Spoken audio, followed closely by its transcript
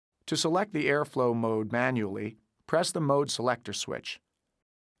To select the airflow mode manually, press the mode selector switch.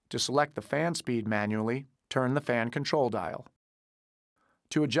 To select the fan speed manually, turn the fan control dial.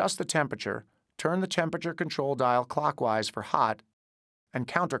 To adjust the temperature, turn the temperature control dial clockwise for hot and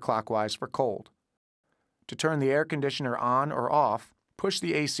counterclockwise for cold. To turn the air conditioner on or off, push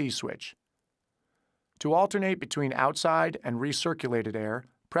the AC switch. To alternate between outside and recirculated air,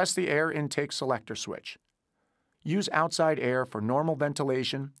 press the air intake selector switch. Use outside air for normal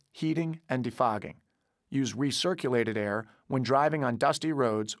ventilation, heating, and defogging. Use recirculated air when driving on dusty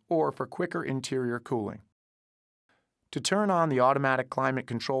roads or for quicker interior cooling. To turn on the automatic climate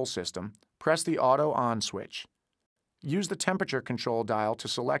control system, press the Auto On switch. Use the temperature control dial to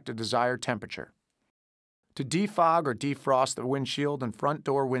select a desired temperature. To defog or defrost the windshield and front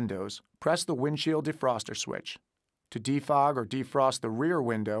door windows, press the windshield defroster switch. To defog or defrost the rear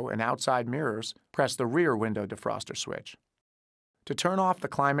window and outside mirrors, press the rear window defroster switch. To turn off the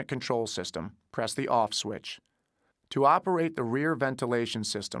climate control system, press the off switch. To operate the rear ventilation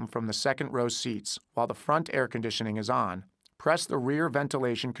system from the second row seats while the front air conditioning is on, press the rear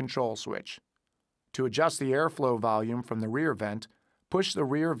ventilation control switch. To adjust the airflow volume from the rear vent, push the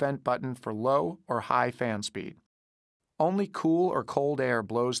rear vent button for low or high fan speed. Only cool or cold air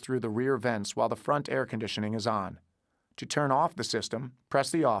blows through the rear vents while the front air conditioning is on. To turn off the system, press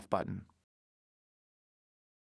the off button.